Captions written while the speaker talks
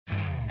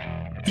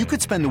You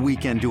could spend the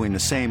weekend doing the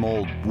same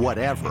old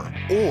whatever,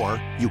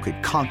 or you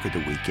could conquer the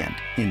weekend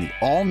in the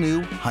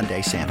all-new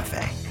Hyundai Santa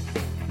Fe.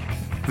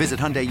 Visit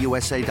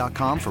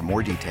HyundaiUSA.com for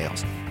more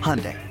details.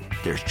 Hyundai,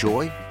 there's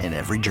joy in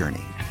every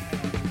journey.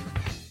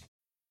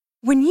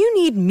 When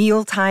you need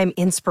mealtime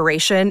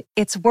inspiration,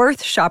 it's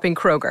worth shopping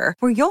Kroger,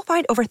 where you'll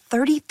find over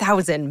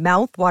 30,000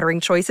 mouth-watering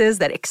choices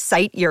that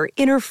excite your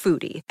inner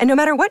foodie. And no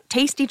matter what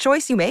tasty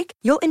choice you make,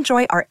 you'll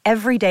enjoy our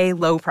everyday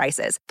low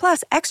prices,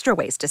 plus extra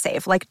ways to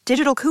save, like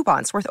digital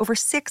coupons worth over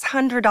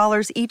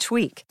 $600 each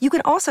week. You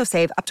can also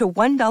save up to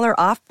 $1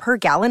 off per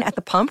gallon at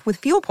the pump with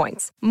fuel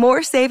points.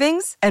 More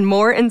savings and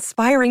more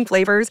inspiring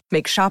flavors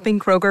make shopping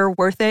Kroger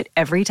worth it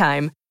every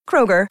time.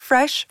 Kroger,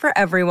 fresh for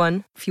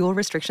everyone. Fuel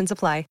restrictions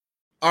apply.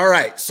 All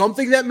right,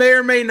 something that may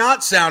or may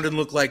not sound and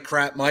look like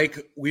crap,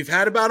 Mike. We've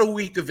had about a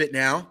week of it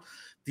now.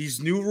 These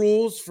new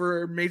rules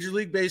for Major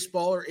League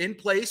Baseball are in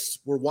place.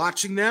 We're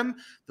watching them.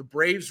 The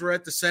Braves were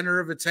at the center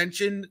of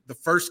attention. The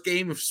first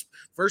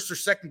or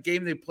second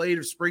game they played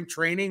of spring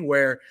training,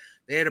 where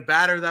they had a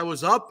batter that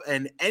was up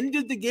and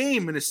ended the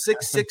game in a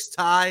 6-6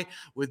 tie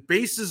with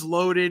bases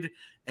loaded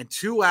and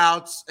 2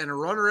 outs and a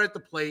runner at the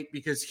plate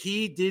because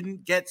he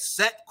didn't get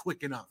set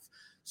quick enough.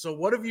 So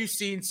what have you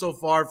seen so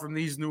far from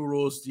these new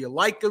rules? Do you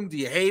like them? Do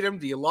you hate them?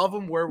 Do you love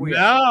them? Where are we?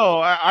 No,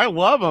 I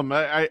love them.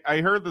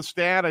 I heard the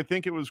stat. I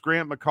think it was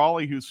Grant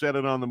McCauley who said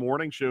it on the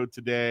morning show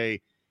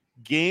today.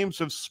 Games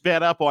have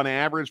sped up on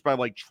average by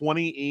like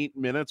 28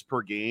 minutes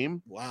per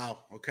game. Wow.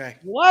 Okay.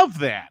 Love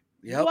that.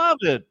 Yep. Love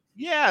it.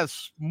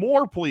 Yes.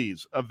 More,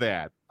 please, of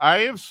that. I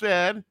have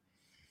said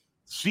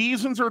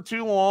seasons are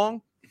too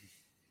long.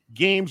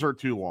 Games are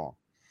too long.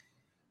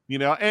 You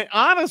know, and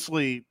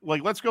honestly,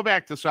 like, let's go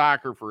back to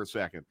soccer for a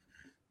second.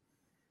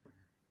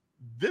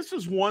 This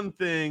is one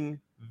thing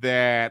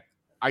that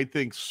I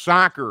think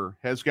soccer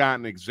has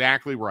gotten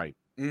exactly right.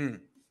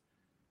 You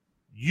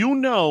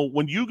know,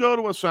 when you go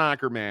to a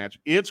soccer match,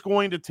 it's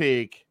going to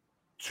take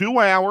 2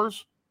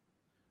 hours.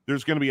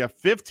 There's going to be a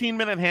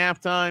 15-minute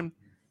halftime.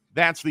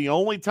 That's the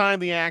only time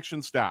the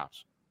action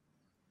stops.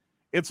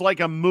 It's like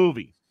a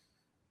movie.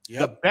 Yep.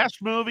 The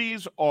best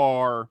movies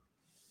are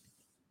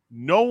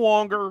no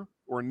longer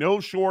or no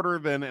shorter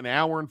than an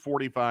hour and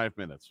 45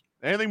 minutes.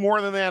 Anything more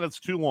than that, it's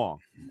too long.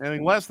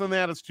 Anything less than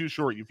that, it's too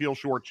short. You feel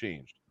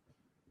shortchanged.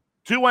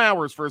 2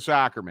 hours for a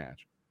soccer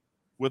match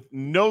with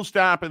no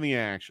stop in the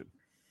action.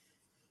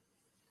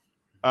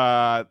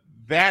 That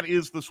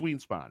is the sweet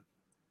spot.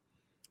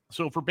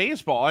 So for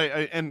baseball,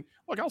 and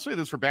look, I'll say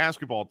this for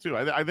basketball too.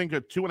 I think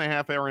a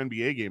 2.5-hour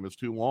NBA game is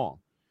too long.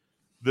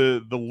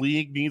 The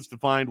league needs to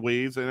find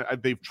ways, and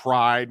they've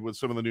tried with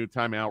some of the new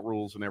timeout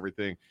rules and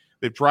everything.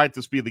 They've tried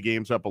to speed the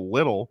games up a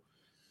little.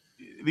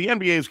 The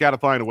NBA's got to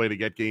find a way to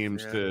get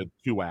games to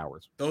 2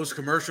 hours. Those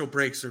commercial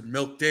breaks are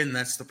milked in.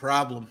 That's the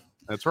problem.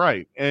 That's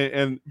right.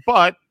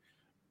 But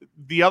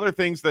the other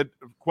things that,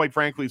 quite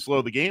frankly,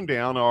 slow the game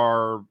down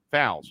are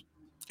fouls.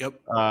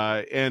 Yep.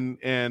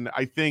 And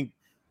I think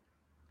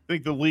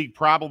the league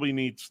probably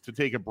needs to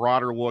take a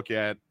broader look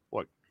at,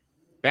 look,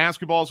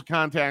 basketball is a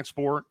contact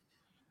sport.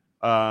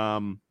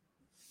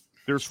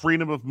 There's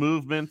freedom of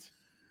movement.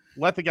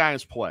 Let the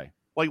guys play.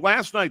 Like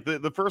last night,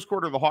 the first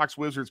quarter of the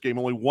Hawks-Wizards game,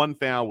 only 1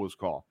 foul was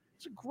called.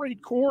 It's a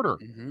great quarter.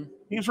 Mm-hmm.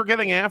 Teams were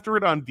getting after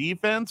it on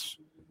defense.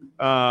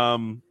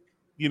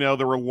 You know,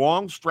 there were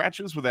long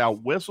stretches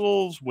without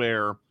whistles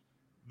where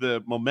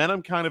the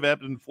momentum kind of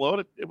ebbed and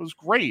flowed. It was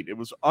great. It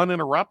was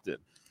uninterrupted.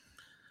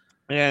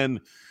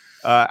 And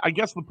I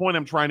guess the point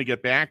I'm trying to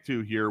get back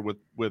to here with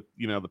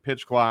you know, the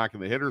pitch clock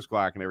and the hitter's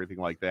clock and everything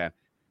like that,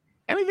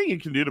 anything you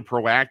can do to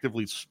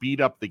proactively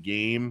speed up the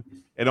game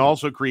and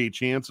also create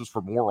chances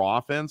for more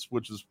offense,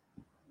 which is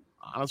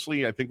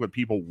honestly, I think, what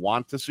people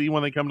want to see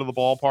when they come to the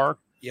ballpark.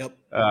 Yep.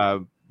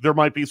 There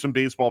might be some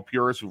baseball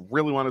purists who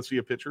really want to see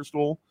a pitcher's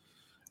duel.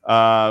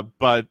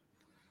 But,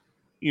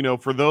 you know,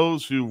 for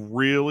those who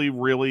really,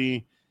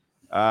 really,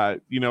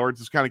 you know, are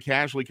just kind of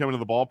casually coming to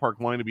the ballpark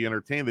wanting to be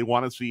entertained, they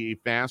want to see a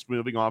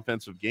fast-moving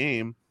offensive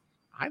game.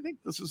 I think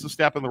this is a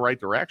step in the right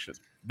direction.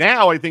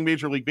 Now, I think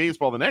Major League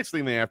Baseball, the next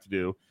thing they have to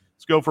do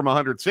is go from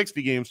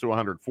 160 games to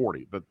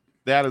 140. But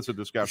that is a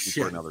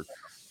discussion for another time.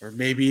 Or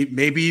maybe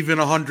even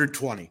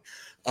 120.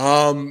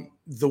 The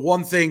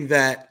one thing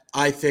that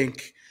I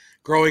think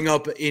growing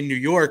up in New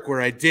York,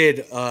 where I did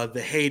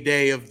the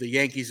heyday of the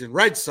Yankees and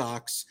Red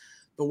Sox,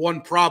 the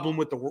one problem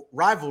with the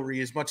rivalry,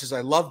 as much as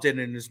I loved it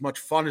and as much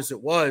fun as it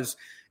was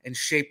and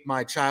shaped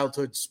my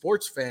childhood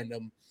sports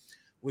fandom,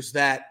 was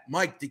that,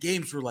 Mike, the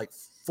games were like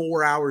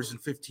 4 hours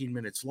and 15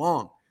 minutes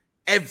long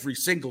every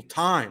single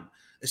time,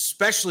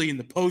 especially in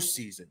the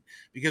postseason,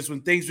 because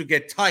when things would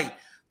get tight,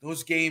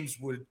 those games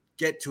would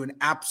get to an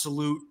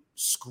absolute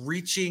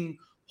screeching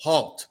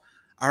halt.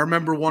 I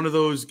remember one of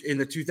those in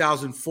the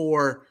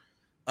 2004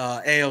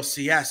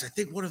 ALCS. I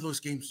think one of those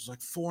games was like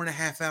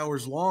 4.5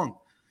 hours long.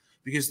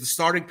 because the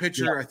starting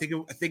pitcher, I think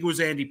it was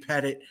Andy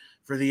Pettit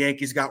for the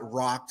Yankees, got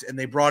rocked, and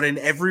they brought in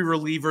every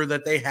reliever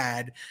that they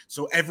had.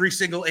 So every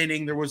single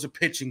inning there was a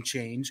pitching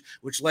change,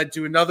 which led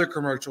to another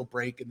commercial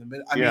break in the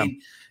middle. I mean,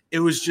 it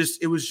was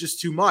just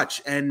too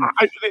much. And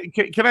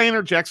can I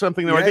interject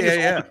something though?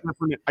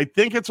 I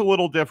think it's a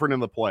little different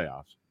in the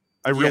playoffs.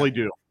 I really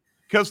do,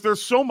 because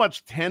there's so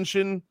much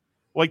tension,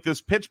 like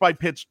this pitch by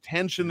pitch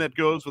tension that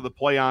goes with a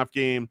playoff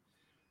game.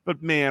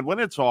 But man, when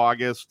it's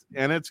August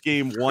and it's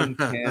game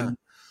 110.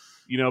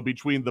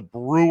 Between the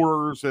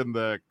Brewers and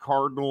the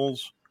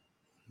Cardinals,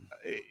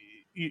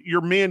 you're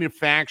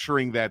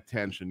manufacturing that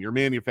tension. You're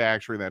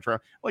manufacturing that.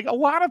 Like, a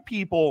lot of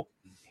people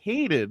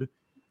hated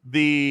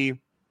the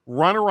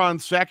runner on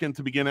second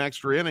to begin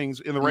extra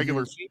innings in the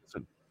regular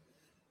season.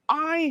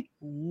 I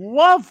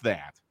love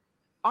that.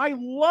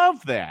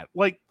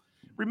 Like,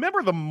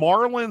 remember the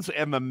Marlins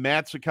and the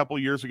Mets a couple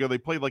years ago? They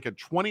played like a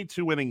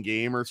 22-inning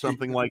game or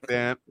something like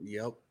that.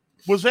 Yep.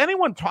 Was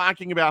anyone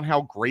talking about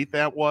how great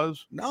that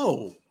was?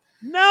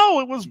 No,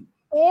 it was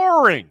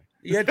boring.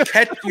 You had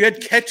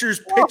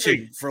catchers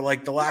pitching for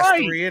like the last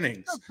 3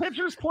 innings.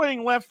 Pitchers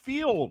playing left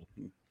field,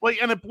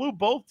 and it blew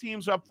both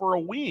teams up for a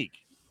week.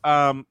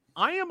 I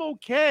am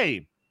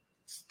okay.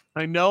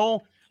 I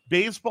know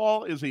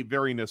baseball is a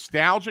very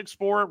nostalgic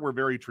sport. We're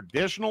very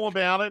traditional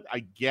about it. I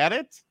get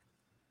it,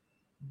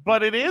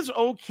 but it is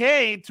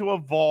okay to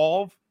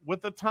evolve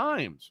with the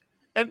times.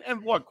 And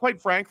look,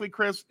 quite frankly,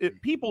 Chris,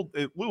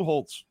 Lou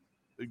Holtz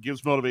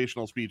gives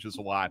motivational speeches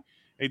a lot.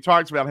 He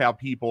talks about how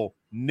people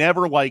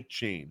never like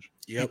change.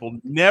 Yep. People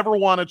never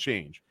want to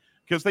change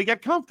because they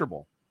get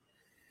comfortable.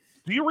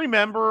 Do you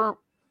remember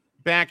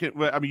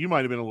you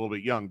might have been a little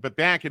bit young, but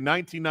back in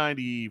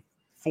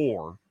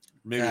 1994,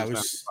 maybe it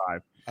was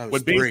 95,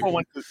 when baseball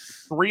went to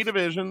 3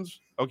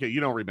 divisions. Okay, you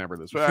don't remember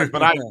this, but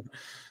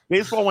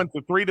baseball went to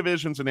 3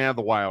 divisions and had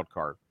the wild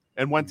card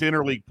and went to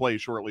interleague play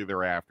shortly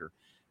thereafter.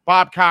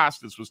 Bob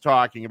Costas was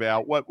talking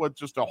about what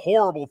just a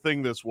horrible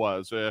thing this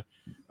was. A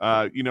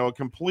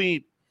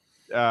complete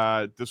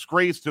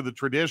disgrace to the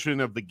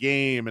tradition of the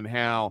game, and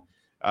how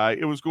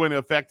it was going to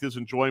affect his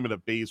enjoyment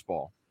of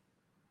baseball.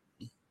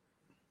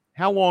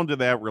 How long did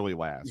that really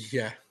last?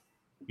 Yeah.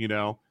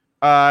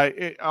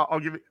 I'll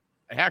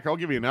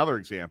give you another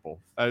example.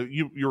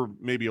 You're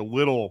maybe a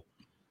little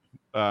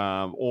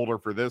older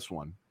for this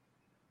one.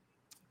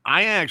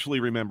 I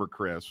actually remember,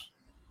 Chris.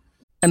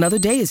 Another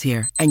day is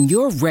here, and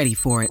you're ready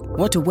for it.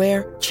 What to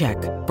wear? Check.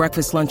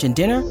 Breakfast, lunch, and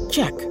dinner?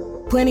 Check.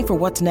 Planning for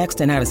what's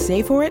next and how to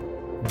save for it?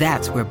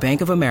 That's where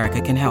Bank of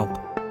America can help.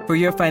 For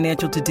your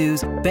financial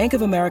to-dos, Bank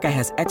of America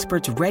has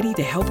experts ready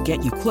to help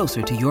get you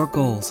closer to your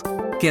goals.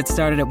 Get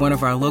started at one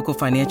of our local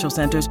financial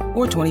centers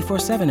or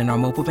 24/7 in our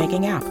mobile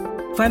banking app.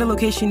 Find a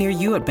location near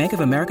you at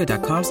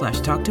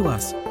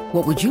bankofamerica.com/talktous.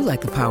 What would you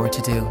like the power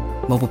to do?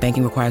 Mobile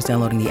banking requires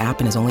downloading the app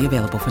and is only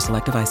available for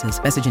select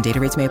devices. Message and data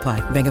rates may apply.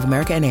 Bank of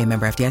America NA,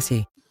 member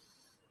FDIC.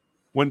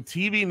 When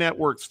TV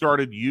networks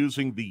started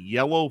using the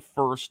yellow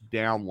first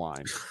down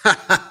line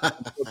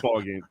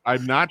football game,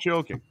 I'm not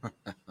joking.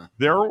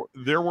 There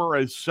were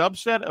a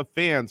subset of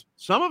fans,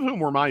 some of whom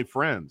were my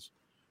friends,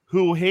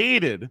 who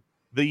hated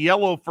the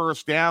yellow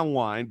first down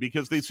line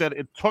because they said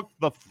it took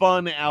the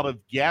fun out of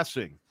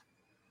guessing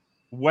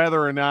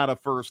whether or not a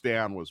first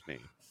down was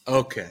made.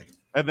 Okay.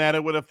 And that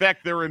it would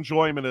affect their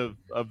enjoyment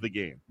of the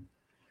game.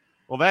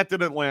 Well, that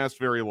didn't last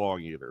very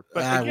long either.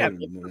 But again,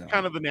 it's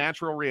kind of the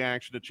natural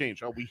reaction to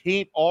change. We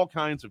hate all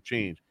kinds of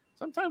change.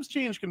 Sometimes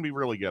change can be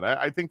really good.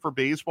 I think for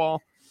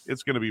baseball,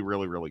 it's going to be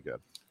really, really good.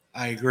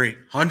 I agree.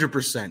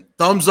 100%.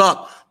 Thumbs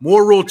up.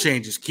 More rule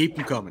changes. Keep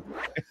them coming.